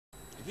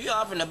If you're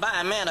offering to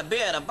buy a man a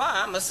beer at a bar,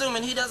 I'm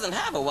assuming he doesn't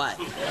have a wife.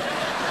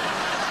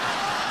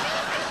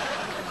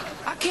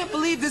 I can't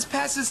believe this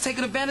pastor's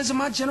taking advantage of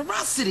my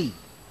generosity.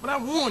 But I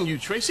warned you,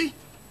 Tracy.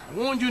 I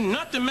warned you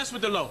not to mess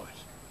with the Lord.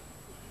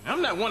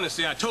 I'm not one to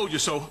say I told you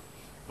so.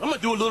 I'm gonna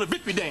do a little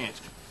victory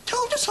dance.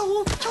 Told you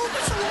so, told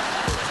you so.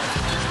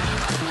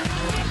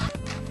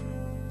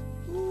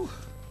 Ooh.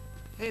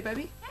 Hey,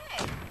 baby.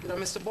 Hey. Did I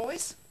miss the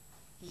boys?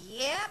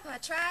 Yep, I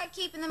tried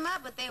keeping them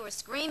up, but they were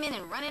screaming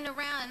and running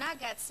around, and I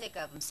got sick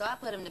of them, so I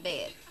put them to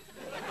bed.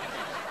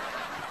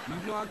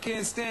 You know I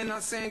can't stand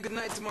not saying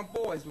goodnight to my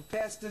boys, but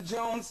Pastor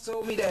Jones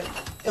told me that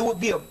it would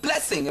be a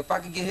blessing if I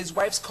could get his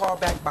wife's car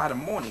back by the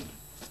morning.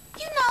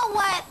 You know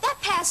what? That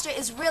pastor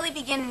is really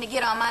beginning to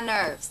get on my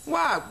nerves.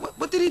 Why?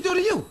 What did he do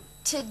to you?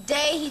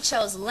 Today he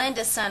chose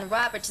Linda's son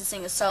Robert to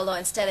sing a solo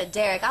instead of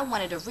Derrick. I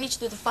wanted to reach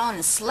through the phone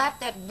and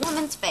slap that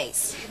woman's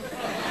face.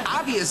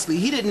 Obviously,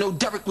 he didn't know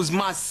Derrick was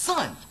my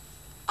son.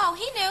 Oh,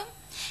 he knew.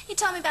 He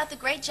told me about the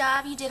great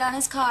job you did on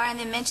his car and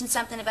then mentioned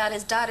something about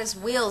his daughter's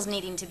wheels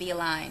needing to be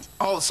aligned.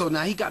 Oh, so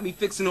now he got me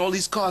fixing all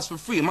these cars for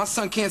free. And my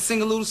son can't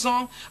sing a little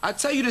song? I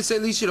tell you this,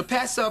 Alicia, the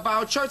pastor of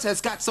our church has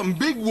got some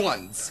big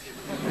ones.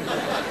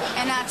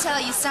 And I'll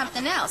tell you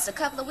something else. A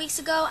couple of weeks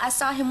ago, I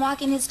saw him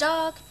walking his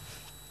dog.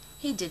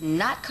 He did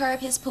not curb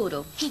his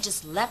poodle. He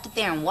just left it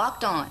there and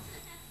walked on.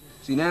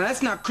 See, now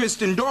that's not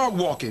Christian dog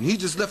walking. He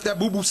just left that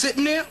boo-boo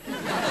sitting there.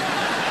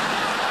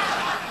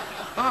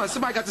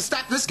 Somebody got to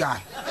stop this guy.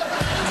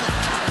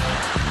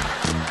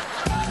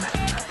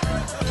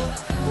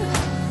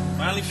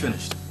 Finally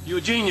finished. You're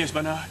a genius,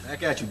 Bernard.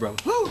 Back at you, brother.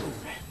 Woo.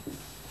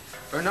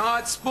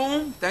 Bernard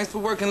Spoon, thanks for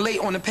working late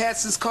on the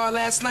pastor's car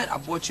last night. I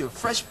bought you a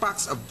fresh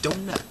box of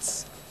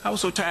donuts. I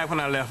was so tired when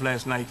I left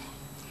last night.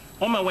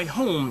 On my way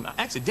home, I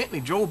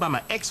accidentally drove by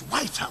my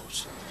ex-wife's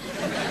house.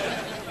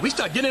 We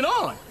started getting it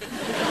on.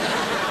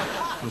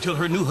 Until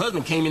her new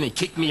husband came in and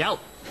kicked me out.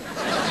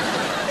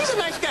 He's a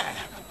nice guy.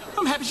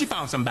 I'm happy she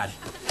found somebody.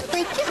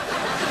 Thank you.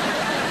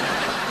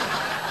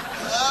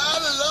 Oh,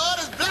 the Lord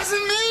is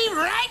blessing me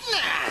right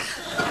now.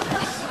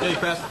 Hey,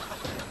 Pastor.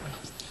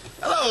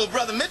 Hello,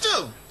 Brother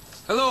Mitchell.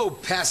 Hello,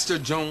 Pastor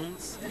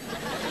Jones.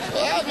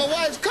 Well, how's my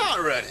wife's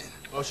car running?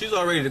 Oh, she's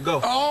all ready to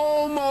go.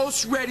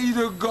 Almost ready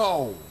to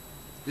go.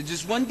 There's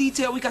just one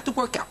detail we got to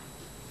work out.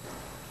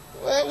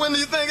 Well, when do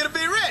you think it'll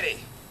be ready?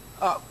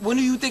 When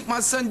do you think my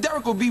son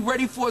Derrick will be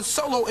ready for a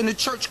solo in the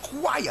church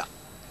choir?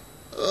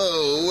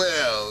 Oh,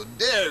 well,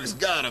 Derrick's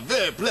got a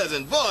very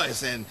pleasant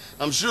voice, and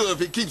I'm sure if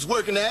he keeps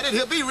working at it,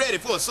 he'll be ready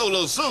for a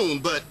solo soon,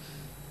 but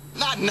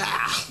not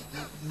now.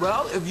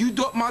 Well, if you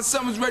thought my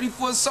son was ready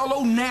for a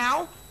solo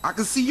now, I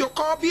can see your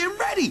car being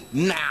ready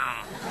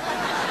now.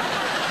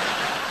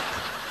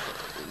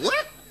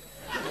 What?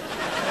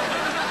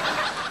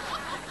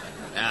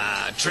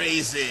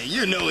 Tracy,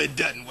 you know it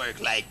doesn't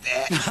work like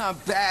that.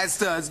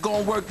 Pastor, it's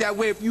gonna work that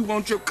way if you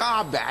want your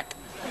car back.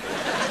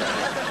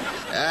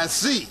 I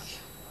see.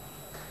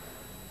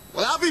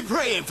 Well, I'll be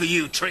praying for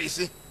you,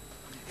 Tracy.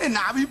 And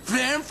I'll be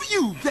praying for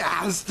you,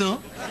 Pastor.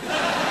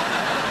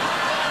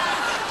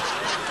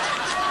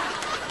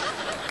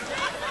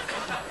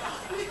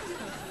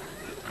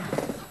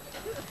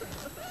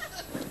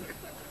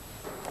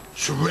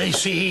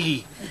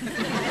 Tracy!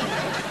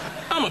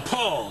 I'm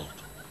appalled.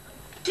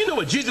 You know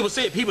what Jesus would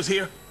say if he was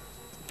here?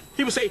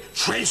 He would say,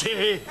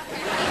 Tracy!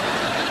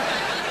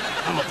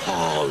 I'm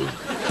appalled.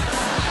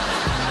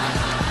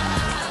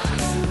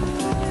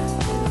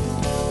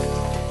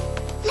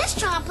 Let's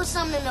try and put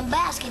something in the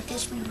basket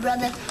this week,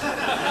 brother.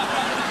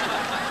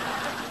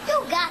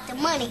 You got the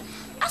money.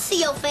 I see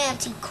your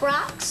fancy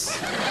Crocs.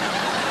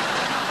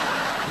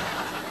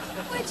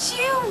 Would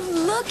you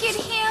look at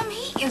him?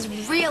 He is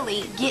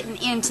really getting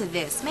into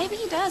this. Maybe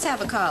he does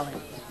have a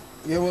calling.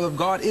 Yeah, well, if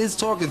God is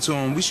talking to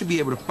him, we should be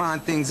able to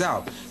find things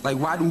out. Like,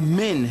 why do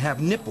men have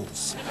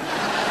nipples?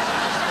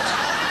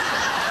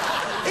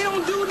 They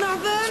don't do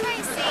nothing.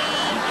 Tracy.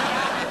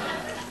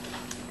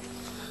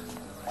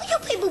 Will you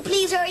people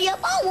please hurry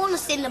up? I don't want to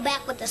sit in the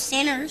back with the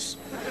sinners.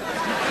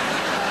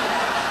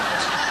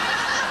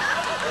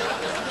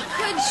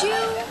 Could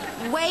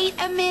you wait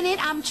a minute?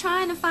 I'm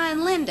trying to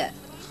find Linda.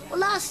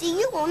 Well, I see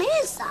you on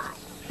his side.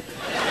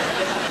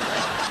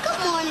 Good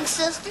morning,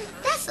 sister.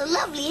 That's a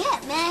lovely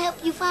hat. May I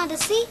help you find a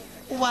seat?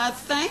 Why,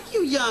 thank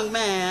you, young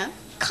man.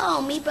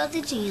 Call me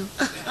Brother Jim.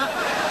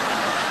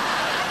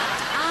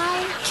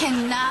 I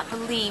cannot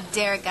believe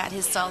Derrick got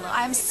his solo.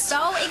 I'm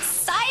so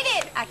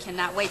excited. I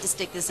cannot wait to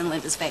stick this in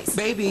Linda's face.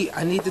 Baby,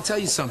 I need to tell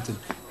you something.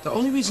 The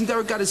only reason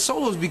Derrick got his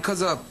solo is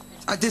because I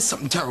did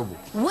something terrible.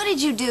 What did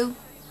you do?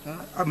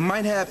 I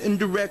might have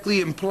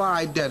indirectly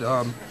implied that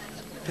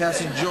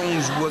Pastor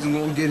Jones wasn't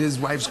going to get his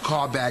wife's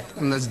car back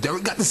unless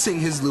Derrick got to sing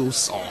his little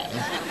song.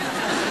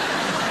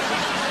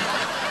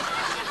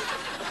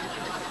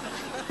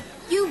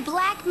 You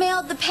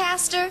blackmailed the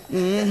pastor?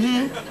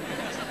 Mm-hmm.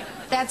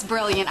 That's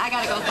brilliant. I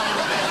gotta go find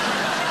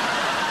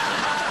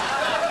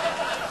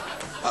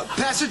him.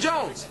 Pastor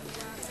Jones.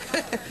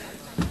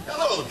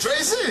 Hello,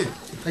 Tracy.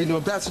 How you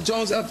doing, Pastor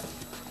Jones? I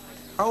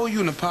owe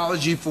you an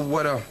apology for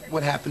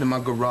what happened in my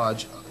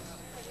garage.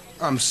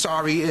 I'm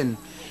sorry, and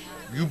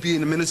you being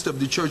the minister of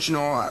the church and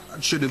all, I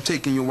shouldn't have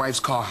taken your wife's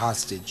car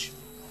hostage.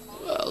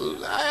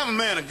 Well, I am a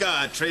man of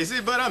God,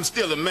 Tracy, but I'm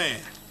still a man.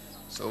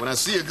 So when I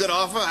see a good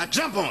offer, I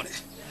jump on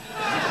it.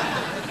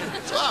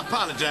 So I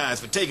apologize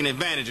for taking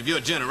advantage of your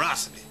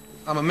generosity.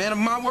 I'm a man of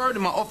my word,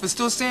 and my offer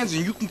still stands,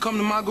 and you can come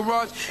to my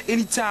garage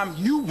anytime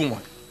you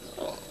want.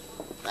 Oh,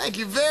 thank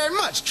you very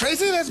much,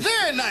 Tracy. That's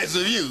very nice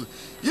of you.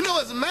 You know,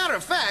 as a matter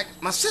of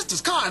fact, my sister's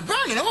car is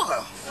burning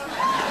oil.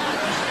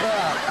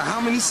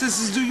 How many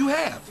sisters do you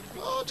have?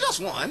 Oh, just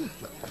one.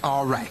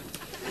 All right.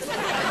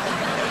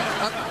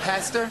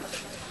 Pastor,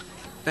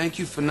 thank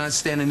you for not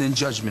standing in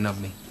judgment of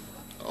me.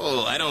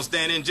 Oh, I don't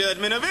stand in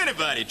judgment of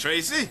anybody,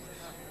 Tracy.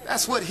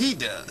 That's what he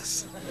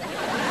does.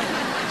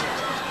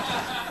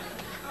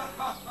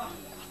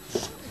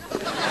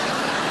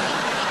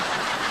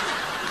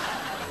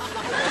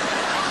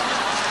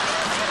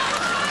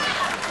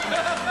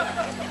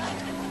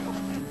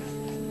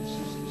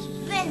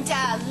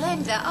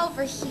 Linda,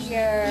 over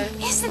here.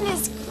 Isn't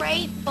this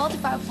great? Both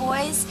of our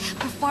boys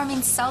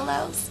performing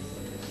solos.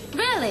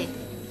 Really?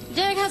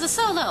 Derrick has a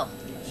solo.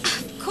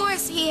 Of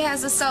course he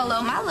has a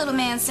solo. My little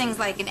man sings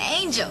like an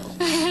angel.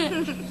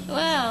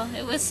 Well,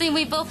 it would seem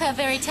we both have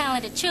very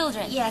talented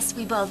children. Yes,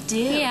 we both do.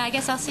 Yeah, I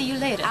guess I'll see you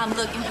later. I'm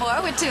looking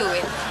forward to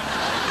it.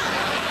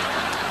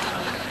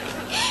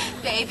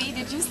 Baby,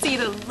 did you see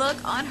the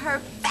look on her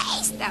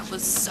face? That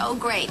was so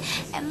great.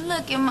 And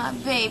look at my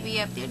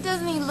baby up there.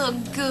 Doesn't he look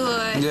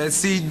good?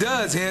 Yes, he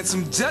does,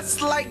 handsome,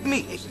 just like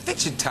me. Hey,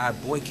 fix your tie,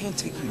 boy. Can't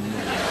take you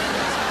nowhere.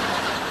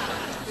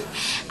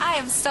 I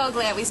am so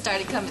glad we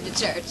started coming to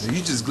church.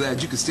 You're just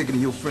glad you could stick it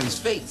in your friend's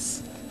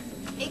face.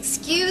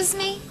 Excuse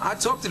me? I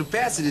talked to the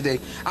pastor today.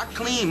 I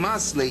cleaned my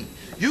slate.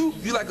 You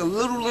like a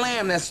little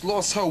lamb that's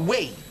lost her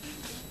way.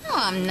 No,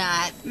 I'm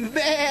not.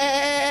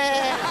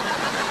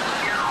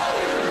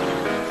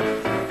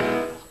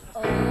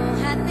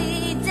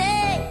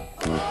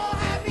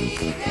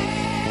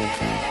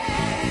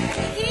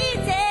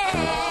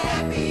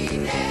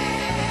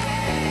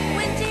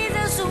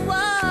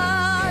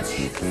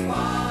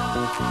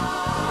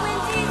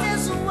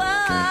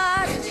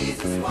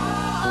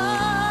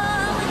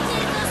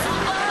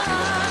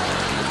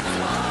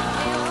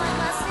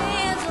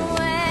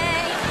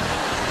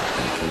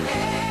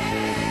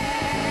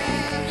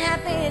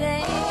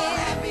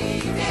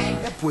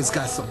 Boy's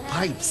got some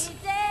pipes.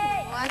 Oh,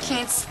 I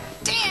can't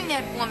stand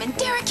that woman.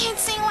 Derrick can't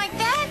sing like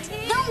that.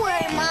 Don't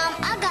worry, Mom.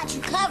 I got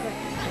you covered.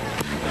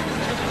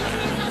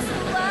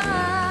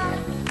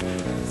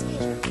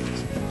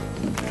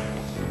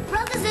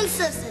 Brothers and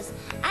sisters,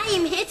 I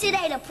am here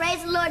today to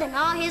praise the Lord in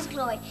all his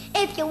glory.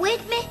 If you're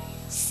with me,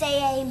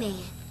 say amen.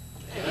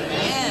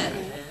 Amen.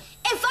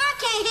 If I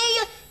can't hear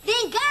you,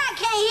 then God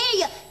can't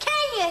hear you.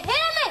 Can you hear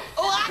me?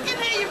 Oh, I can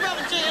hear you,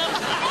 Brother Jim.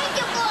 Thank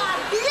you for our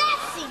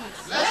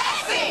blessings.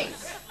 Blessings.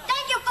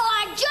 Thank you for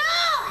our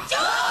joy.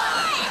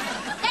 Joy.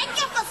 Thank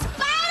you for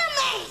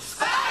Spider-Man.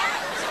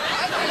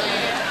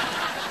 Spider-Man.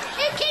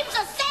 He keeps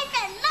us safe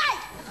at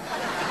night.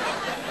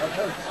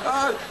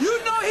 You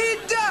know he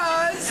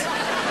does.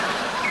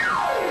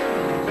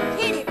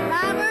 Hit it,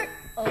 Robert.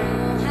 Oh,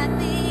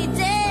 happy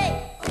day.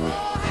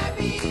 Oh,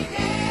 happy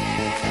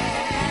day.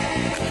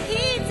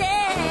 Happy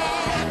day.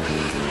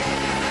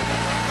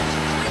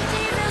 When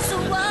Jesus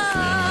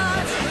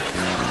was.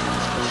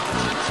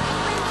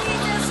 When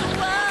Jesus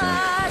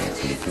was.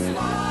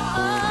 Oh,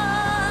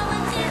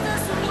 when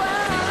Jesus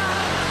was.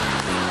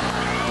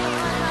 Put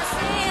my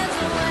sins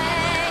away.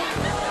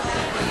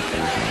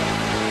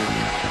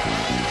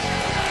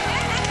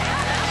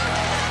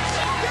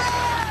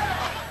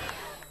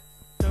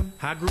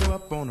 I grew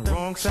up on the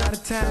wrong side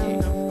of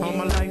town. All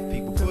my life,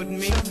 people putting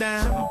me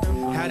down.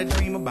 Had a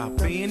dream about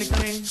being a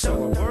king, so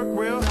I worked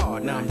real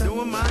hard. Now I'm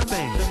doing my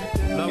thing.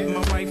 Love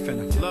my wife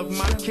and I love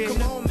my kids.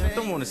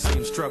 Don't wanna see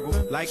him struggle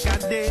like I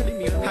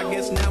did. I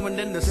guess now and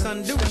then the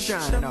sun do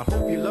shine, and I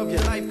hope you love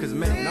your life, 'cause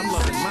man, I'm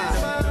loving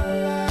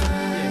mine.